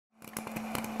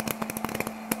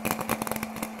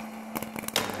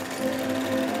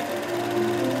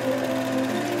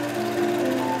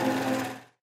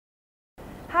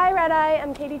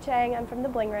Chang. I'm from the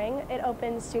Bling Ring. It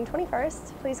opens June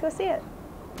 21st. Please go see it.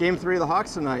 Game 3 of the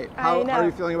Hawks tonight. How are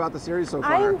you feeling about the series so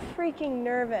far? I'm freaking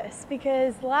nervous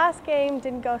because the last game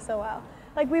didn't go so well.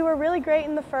 Like, we were really great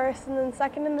in the first, and then the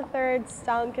second and the third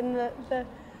stunk, and the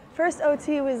first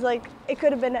OT was like, it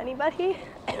could have been anybody,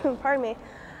 pardon me,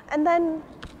 and then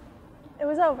it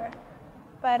was over.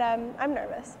 But I'm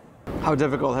nervous. How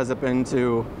difficult has it been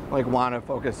to want to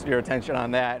focus your attention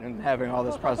on that and having all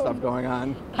this press stuff going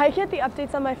on? I get the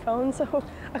updates on my phone, so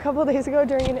a couple of days ago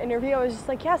during an interview, I was just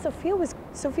like, yeah, Sofia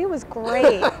was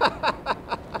great.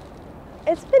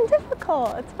 It's been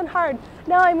difficult. It's been hard.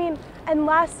 No, I mean, and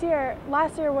last year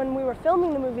when we were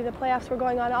filming the movie, the playoffs were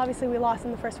going on. Obviously, we lost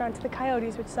in the first round to the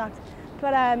Coyotes, which sucked.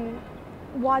 But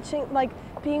watching,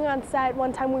 being on set,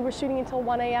 one time we were shooting until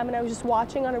 1 a.m. and I was just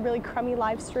watching on a really crummy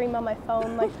live stream on my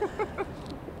phone,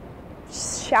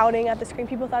 just shouting at the screen.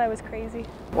 People thought I was crazy.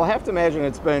 Well, I have to imagine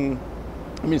it's been,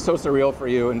 so surreal for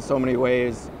you in so many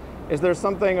ways. Is there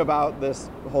something about this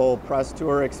whole press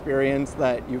tour experience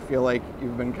that you feel like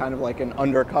you've been kind of like an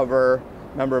undercover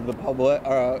member of the public,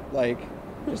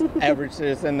 just average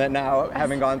citizen that now,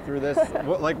 having gone through this,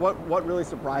 what really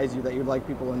surprised you that you'd like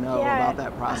people to know about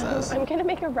that process? I'm going to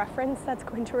make a reference that's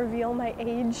going to reveal my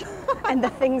age and the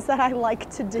things that I like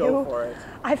to do. Go for it.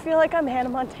 I feel like I'm Hannah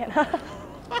Montana.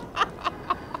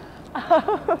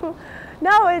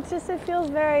 No, it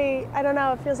feels very, I don't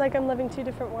know, it feels like I'm living two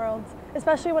different worlds,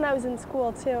 especially when I was in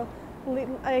school too.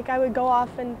 I would go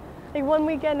off and, one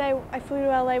weekend I flew to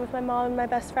LA with my mom and my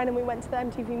best friend and we went to the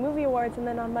MTV Movie Awards, and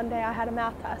then on Monday I had a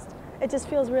math test. It just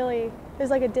feels really,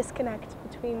 there's like a disconnect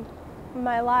between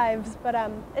my lives, but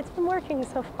it's been working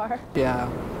so far. Yeah.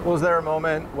 Was there a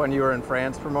moment when you were in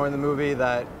France promoting the movie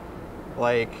that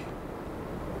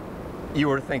you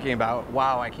were thinking about,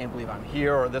 wow, I can't believe I'm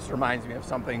here, or this reminds me of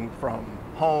something from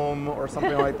home, or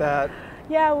something like that?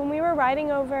 Yeah, when we were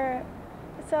riding over,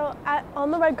 so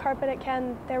on the red carpet at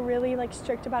Cannes, they're really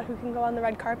strict about who can go on the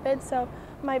red carpet. So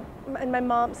my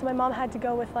mom had to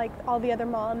go with all the other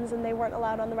moms, and they weren't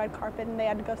allowed on the red carpet, and they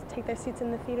had to go take their seats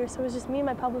in the theater. So it was just me and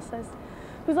my publicist,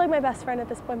 who's my best friend at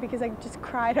this point because I just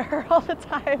cry to her all the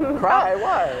time. Cry?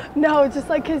 Why? No, just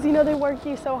because they work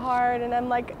you so hard, and I'm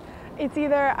it's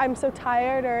either I'm so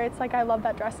tired or it's I love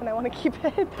that dress and I want to keep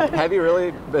it. Have you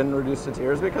really been reduced to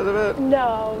tears because of it?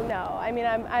 No. I mean,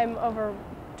 I'm over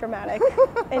dramatic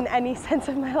in any sense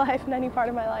of my life, in any part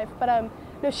of my life. But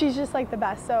no, she's just the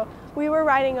best. So we were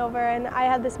riding over, and I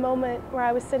had this moment where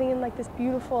I was sitting in this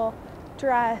beautiful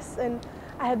dress, and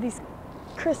I had these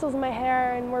crystals in my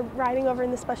hair, and we're riding over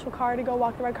in this special car to go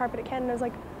walk the red carpet at Cannes.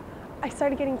 And I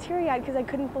started getting teary-eyed because I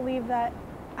couldn't believe that.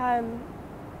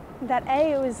 That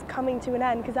A, it was coming to an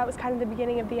end, because that was kind of the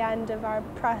beginning of the end of our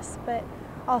press, but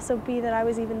also B, that I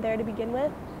was even there to begin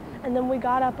with. And then we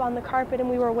got up on the carpet and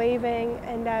we were waving,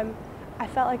 and I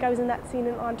felt like I was in that scene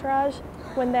in Entourage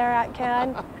when they're at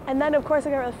Cannes. And then of course I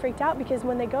got really freaked out because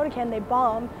when they go to Cannes they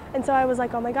bomb, and so I was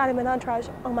like, oh my god, I'm in Entourage,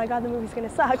 oh my god, the movie's gonna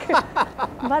suck.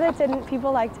 But it didn't,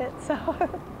 people liked it, so.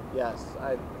 Yes,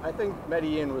 I think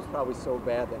Medellin was probably so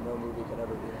bad that no movie could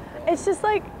ever be that bad. It's just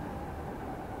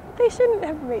they shouldn't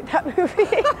have made that movie.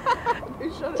 They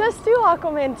shouldn't. Just do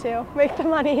Aquaman 2. Make the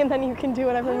money and then you can do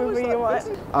whatever movie you want.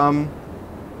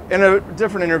 In a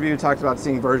different interview, you talked about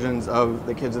seeing versions of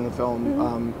the kids in the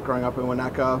film growing up in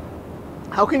Winnetka.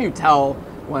 How can you tell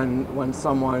when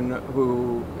someone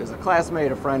who is a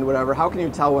classmate, a friend, whatever, how can you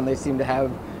tell when they seem to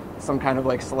have some kind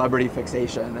of celebrity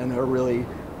fixation and are really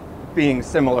being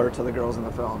similar to the girls in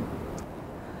the film?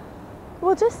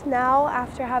 Well, just now,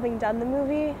 after having done the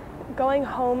movie, going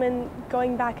home and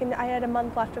going back, and I had a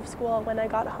month left of school when I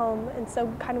got home, and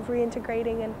so kind of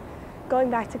reintegrating and going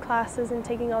back to classes and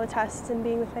taking all the tests and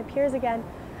being with my peers again,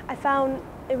 I found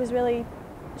it was really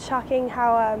shocking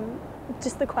how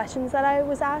just the questions that I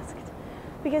was asked.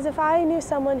 Because if I knew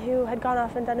someone who had gone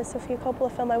off and done a Sofia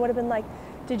Coppola film, I would have been like,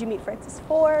 did you meet Francis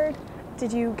Ford?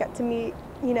 Did you get to meet,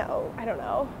 I don't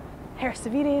know, Harris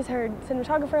Savides, her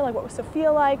cinematographer? What was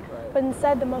Sofia like? Right. But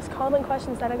instead, the most common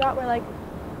questions that I got were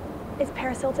is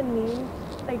Paris Hilton mean?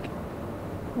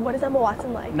 What is Emma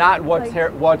Watson like? Not what's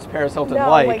Paris Hilton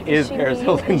like, is Paris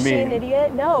Hilton mean? Is she an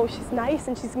idiot? No, she's nice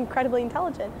and she's incredibly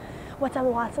intelligent. What's Emma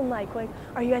Watson like?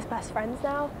 Are you guys best friends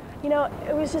now?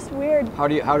 It was just weird. How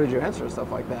did you answer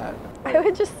stuff like that? I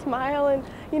would just smile and,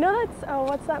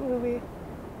 what's that movie?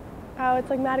 Oh, it's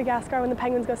Madagascar when the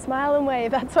penguins go smile and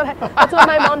wave. That's what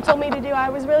my mom told me to do. I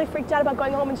was really freaked out about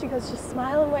going home and she goes, just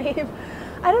smile and wave.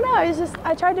 I don't know,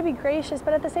 I tried to be gracious,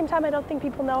 but at the same time I don't think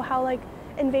people know how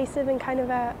invasive and kind of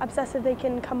obsessive they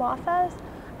can come off as.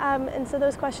 And so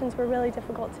those questions were really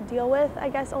difficult to deal with, I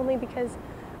guess only because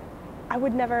I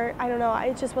would never, I don't know,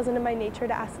 it just wasn't in my nature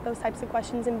to ask those types of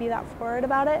questions and be that forward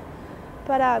about it.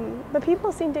 But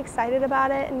people seemed excited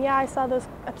about it, and yeah, I saw those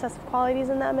obsessive qualities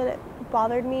in them, and it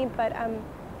bothered me. But I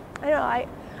don't know,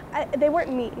 they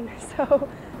weren't mean, so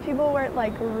people weren't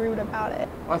like rude about it.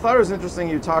 Well, I thought it was interesting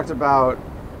you talked about,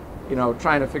 you know,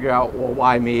 trying to figure out, well,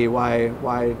 why me?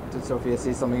 Why did Sofia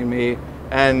see something in me?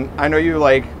 And I know you,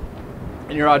 like,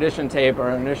 in your audition tape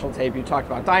or initial tape, you talked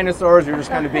about dinosaurs. You're just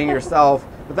kind of being yourself.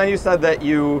 But then you said that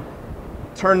you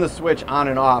turned the switch on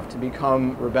and off to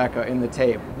become Rebecca in the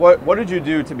tape. What did you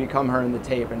do to become her in the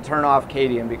tape and turn off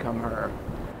Katie and become her?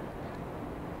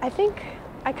 I think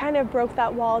I kind of broke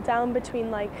that wall down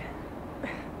between like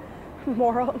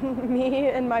me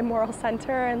and my moral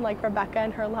center, and like Rebecca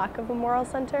and her lack of a moral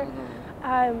center.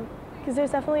 Because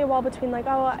there's definitely a wall between like,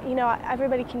 oh, you know,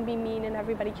 everybody can be mean and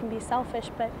everybody can be selfish,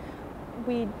 but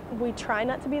we try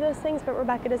not to be those things. But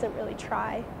Rebecca doesn't really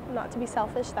try not to be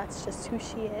selfish. That's just who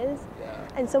she is. Yeah.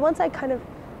 And so once I kind of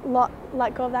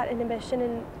let go of that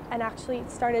inhibition and actually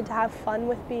started to have fun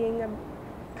with being a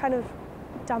kind of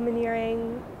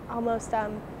domineering, almost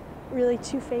really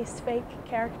two-faced fake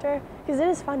character, because it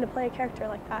is fun to play a character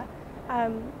like that,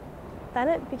 then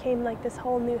it became like this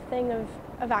whole new thing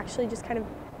of actually just kind of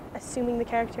assuming the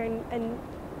character and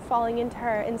falling into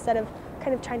her instead of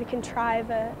kind of trying to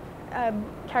contrive a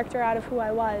character out of who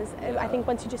I was. Yeah. I think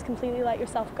once you just completely let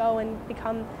yourself go and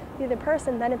become the other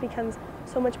person, then it becomes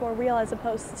so much more real, as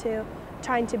opposed to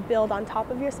trying to build on top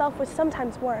of yourself, which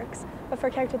sometimes works, but for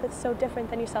a character that's so different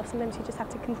than yourself, sometimes you just have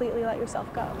to completely let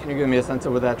yourself go. Can you give me a sense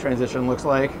of what that transition looks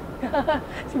like? To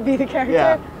be the character?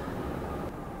 Yeah.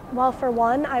 Well, for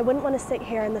one, I wouldn't want to sit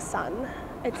here in the sun.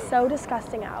 It's so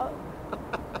disgusting out.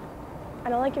 I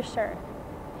don't like your shirt.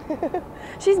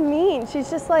 She's mean. She's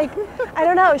just like, I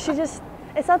don't know,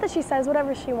 it's not that she says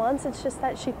whatever she wants, it's just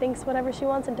that she thinks whatever she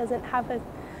wants and doesn't have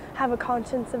a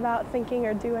conscience about thinking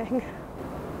or doing.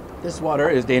 This water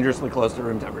is dangerously close to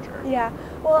room temperature. Yeah,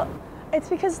 well, it's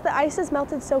because the ice has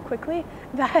melted so quickly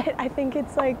that I think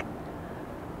it's like,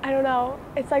 I don't know,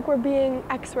 it's like we're being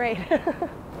X-rayed.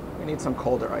 We need some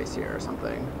colder ice here or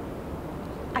something.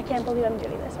 I can't believe I'm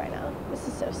doing this right now. This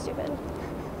is so stupid.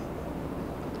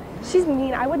 She's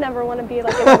mean. I would never want to be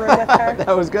like in a room with her.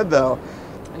 That was good though.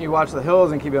 And you watch The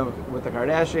Hills and Keeping Up with the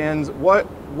Kardashians.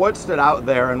 What stood out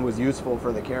there and was useful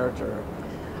for the character?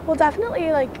 Well,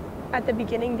 definitely like at the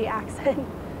beginning, the accent,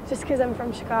 just because I'm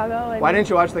from Chicago. And why didn't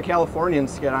you watch the Californian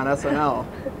skit on SNL?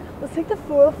 Let's take the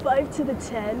 405 to the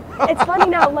 10. It's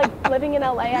funny now, like living in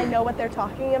LA, I know what they're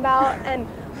talking about, and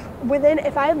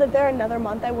if I had lived there another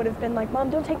month, I would have been like, Mom,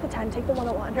 don't take the 10, take the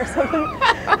 101 or something.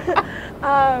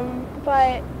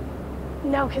 But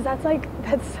no, because that's a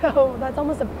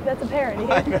parody.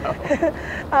 I know.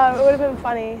 It would have been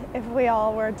funny if we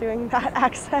all were doing that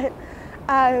accent.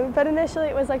 But initially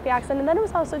it was like the accent, and then it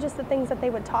was also just the things that they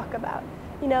would talk about.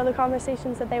 You know, the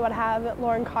conversations that they would have, that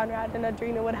Lauren Conrad and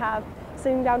Audrina would have,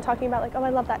 sitting down talking about like, oh, I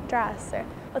love that dress, or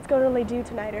let's go to Les Deux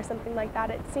tonight, or something like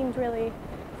that. It seemed really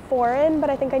foreign, but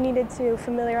I think I needed to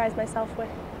familiarize myself with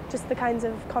just the kinds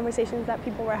of conversations that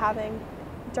people were having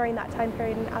during that time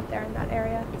period and out there in that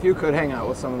area. If you could hang out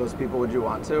with some of those people, would you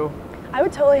want to? I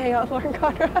would totally hang out with Lauren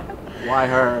Conrad. Why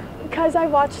her? Because I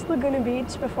watched Laguna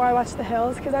Beach before I watched The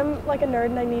Hills, because I'm like a nerd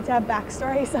and I need to have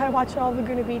backstory, so I watched all of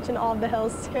Laguna Beach and all of The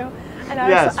Hills too. And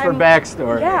for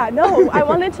backstory. Yeah, no, I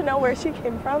wanted to know where she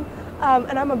came from,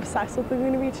 and I'm obsessed with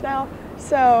Laguna Beach now,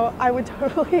 so I would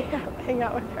totally hang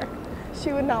out with her.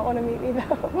 She would not want to meet me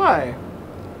though. Why?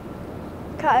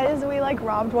 Because we like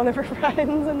robbed one of her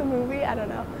friends in the movie. I don't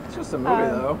know. It's just a movie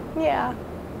though. Yeah.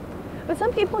 But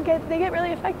some people get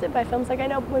really affected by films. Like I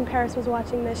know when Paris was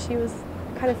watching this, she was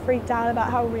kind of freaked out about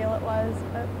how real it was.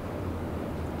 But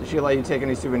did she let you take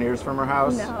any souvenirs from her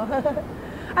house? No.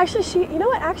 Actually,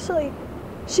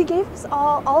 she gave us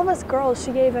all of us girls,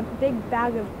 she gave a big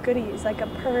bag of goodies, like a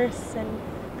purse and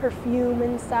perfume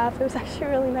and stuff. It was actually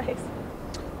really nice.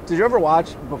 Did you ever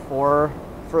watch before,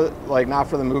 not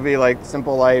for the movie, like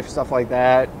Simple Life, stuff like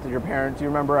that? Do you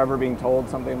remember ever being told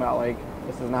something about like,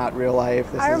 this is not real life?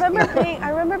 I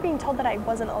remember being told that I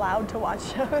wasn't allowed to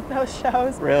watch those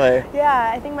shows. Really?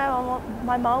 Yeah, I think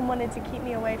my mom wanted to keep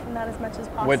me away from that as much as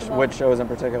possible. Which shows in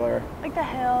particular? Like The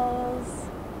Hills,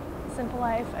 Simple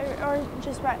Life, or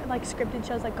just like scripted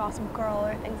shows like Gossip Girl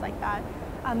or things like that.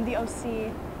 The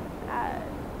OC.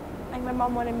 Like my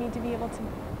mom wanted me to be able to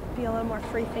be a little more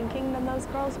free thinking than those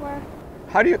girls were.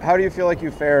 How do you feel like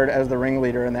you fared as the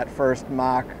ringleader in that first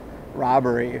mock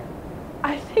robbery?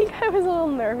 I think I was a little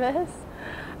nervous.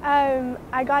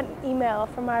 I got an email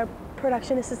from our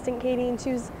production assistant, Katie, and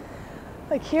she was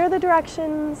like, here are the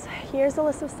directions, here's the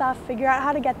list of stuff, figure out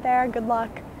how to get there, good luck.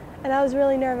 and I was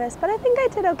really nervous, but I think I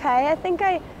did okay. I think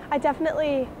I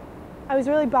was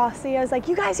really bossy. I was like,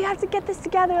 you guys, you have to get this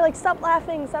together, like stop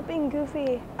laughing, stop being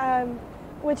goofy,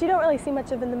 which you don't really see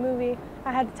much of in the movie.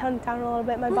 I had to tone it down a little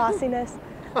bit, my bossiness.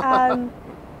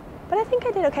 But I think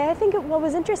I did okay. I think what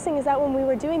was interesting is that when we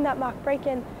were doing that mock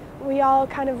break-in, we all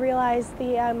kind of realized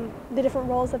the different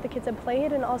roles that the kids had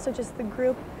played, and also just the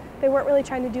group. They weren't really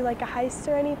trying to do like a heist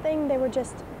or anything. They were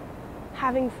just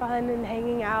having fun and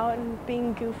hanging out and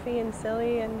being goofy and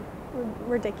silly and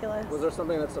ridiculous. Was there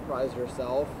something that surprised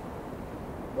yourself?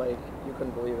 Like you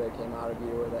couldn't believe it came out of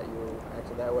you, or that you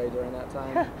acted that way during that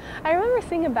time? I remember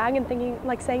seeing a bag and thinking,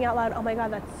 like saying out loud, oh my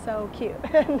God, that's so cute.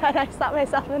 And then I stopped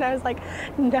myself and I was like,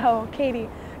 no, Katie,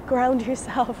 ground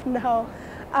yourself, no.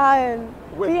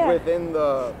 Within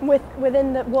the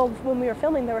well, when we were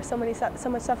filming, there was so much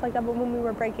stuff like that. But when we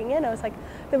were breaking in, I was like,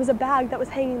 there was a bag that was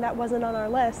hanging that wasn't on our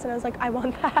list, and I was like, I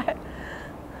want that.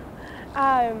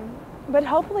 But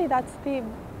hopefully that's the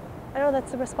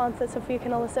response that Sofia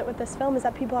can elicit with this film, is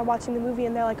that people are watching the movie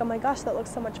and they're like, oh my gosh, that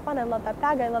looks so much fun. I love that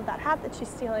bag. I love that hat that she's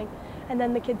stealing. And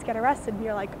then the kids get arrested, and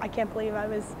you're like, I can't believe I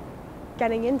was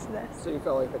getting into this. So you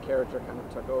felt like the character kind of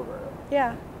took over.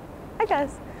 Yeah, I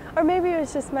guess. Or maybe it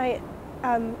was just my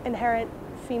inherent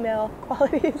female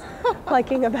qualities,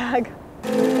 liking a bag.